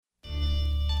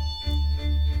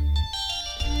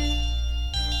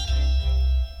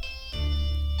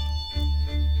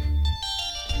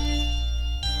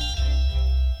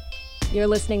You're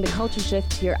listening to Culture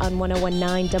Shift here on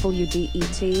 1019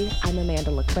 WDET. I'm Amanda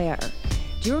LeClaire.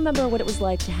 Do you remember what it was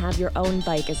like to have your own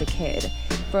bike as a kid?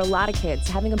 For a lot of kids,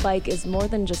 having a bike is more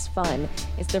than just fun.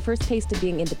 It's their first taste of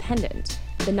being independent.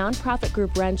 The nonprofit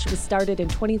group Wrench was started in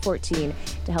 2014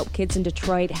 to help kids in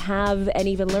Detroit have and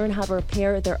even learn how to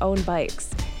repair their own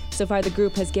bikes. So far, the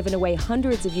group has given away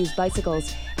hundreds of used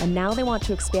bicycles, and now they want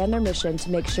to expand their mission to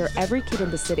make sure every kid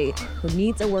in the city who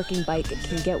needs a working bike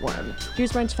can get one.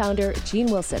 Here's Wrench founder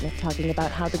Gene Wilson talking about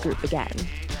how the group began.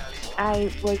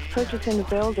 I was purchasing the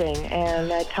building,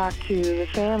 and I talked to the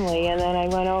family, and then I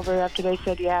went over after they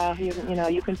said, yeah,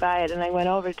 you can buy it, and I went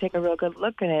over to take a real good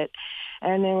look at it,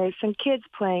 and there were some kids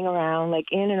playing around, like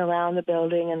in and around the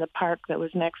building and the park that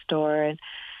was next door, and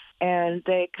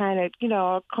they kind of,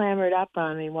 clambered up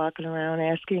on me, walking around,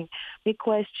 asking me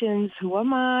questions. Who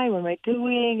am I? What am I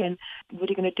doing? And what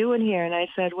are you going to do in here? And I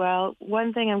said, well,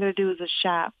 one thing I'm going to do is a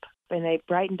shop. And they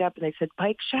brightened up and they said,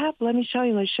 bike shop? Let me show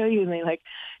you. And they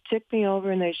took me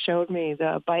over and they showed me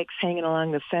the bikes hanging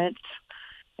along the fence.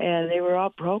 And they were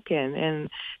all broken and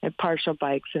partial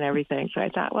bikes and everything. So I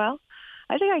thought, well,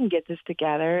 I think I can get this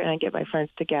together and I get my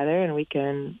friends together and we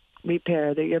can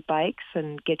repair your bikes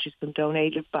and get you some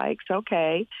donated bikes.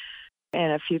 Okay.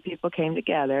 And a few people came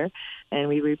together and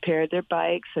we repaired their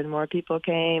bikes and more people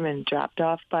came and dropped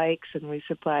off bikes and we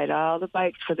supplied all the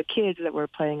bikes for the kids that were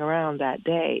playing around that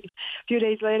day. A few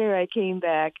days later I came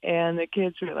back and the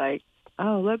kids were like,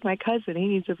 oh, look, my cousin, he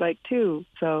needs a bike too.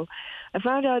 So I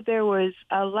found out there was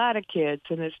a lot of kids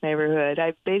in this neighborhood.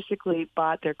 I basically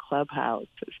bought their clubhouse.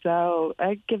 So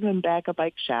I give them back a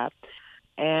bike shop.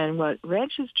 And what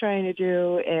Wrench is trying to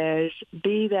do is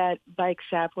be that bike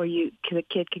shop where the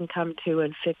kid can come to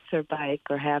and fix their bike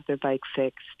or have their bike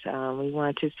fixed. We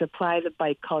want to supply the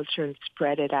bike culture and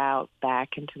spread it out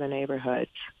back into the neighborhoods.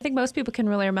 I think most people can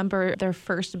really remember their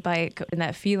first bike and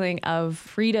that feeling of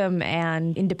freedom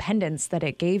and independence that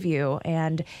it gave you.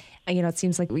 And it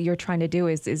seems like what you're trying to do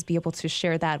is be able to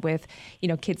share that with,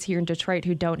 kids here in Detroit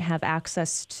who don't have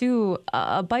access to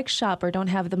a bike shop or don't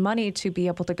have the money to be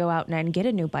able to go out and get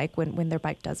a new bike when their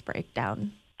bike does break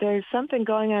down. There's something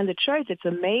going on in Detroit that's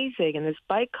amazing in this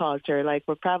bike culture. Like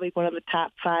we're probably one of the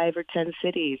top 5 or 10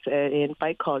 cities in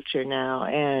bike culture now.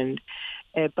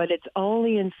 But it's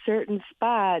only in certain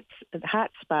spots,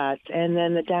 hot spots, and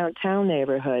then the downtown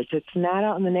neighborhoods. It's not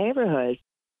out in the neighborhoods.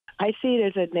 I see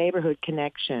it as a neighborhood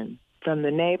connection from the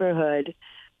neighborhood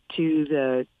to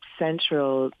the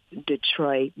central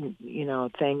Detroit,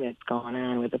 thing that's going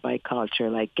on with the bike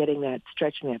culture, like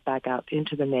stretching that back out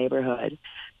into the neighborhood.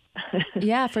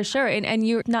 Yeah, for sure. And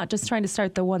you're not just trying to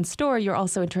start the one store, you're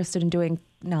also interested in doing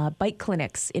bike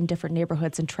clinics in different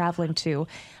neighborhoods and traveling to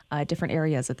different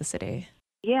areas of the city.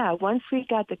 Yeah, once we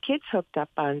got the kids hooked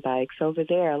up on bikes over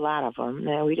there, a lot of them.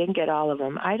 Now, we didn't get all of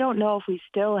them. I don't know if we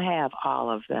still have all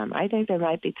of them. I think there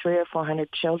might be 300 or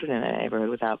 400 children in the neighborhood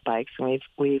without bikes, and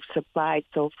we've supplied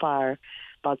so far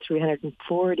about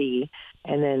 340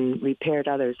 and then repaired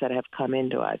others that have come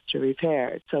into us to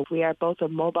repair. So we are both a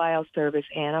mobile service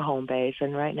and a home base,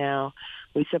 and right now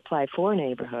we supply 4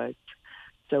 neighborhoods.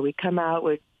 So we come out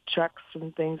with trucks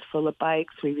and things full of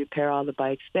bikes. We repair all the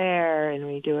bikes there, and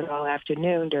we do it all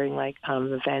afternoon during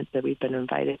events that we've been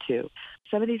invited to.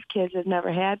 Some of these kids have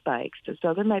never had bikes,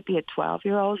 so there might be a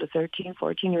 12-year-old, a 13,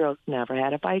 14-year-old who's never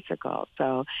had a bicycle.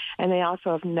 So, and they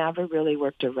also have never really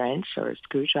worked a wrench or a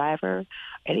screwdriver,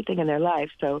 anything in their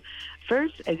life. So,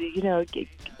 first,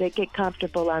 they get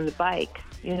comfortable on the bike,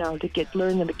 to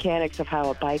learn the mechanics of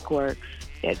how a bike works.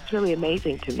 It's really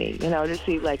amazing to me, to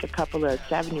see a couple of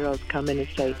 7-year-olds come in and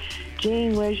say,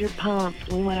 Gene, where's your pump?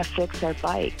 We want to fix our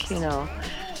bike,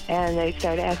 And they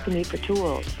start asking me for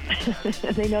tools.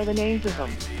 They know the names of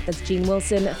them. That's Gene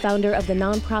Wilson, founder of the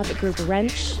nonprofit group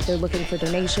Wrench. They're looking for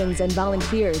donations and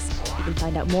volunteers. You can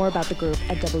find out more about the group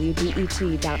at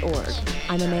WDET.org.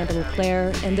 I'm Amanda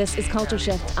LeClaire, and this is Culture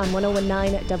Shift on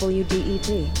 1019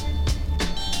 WDET.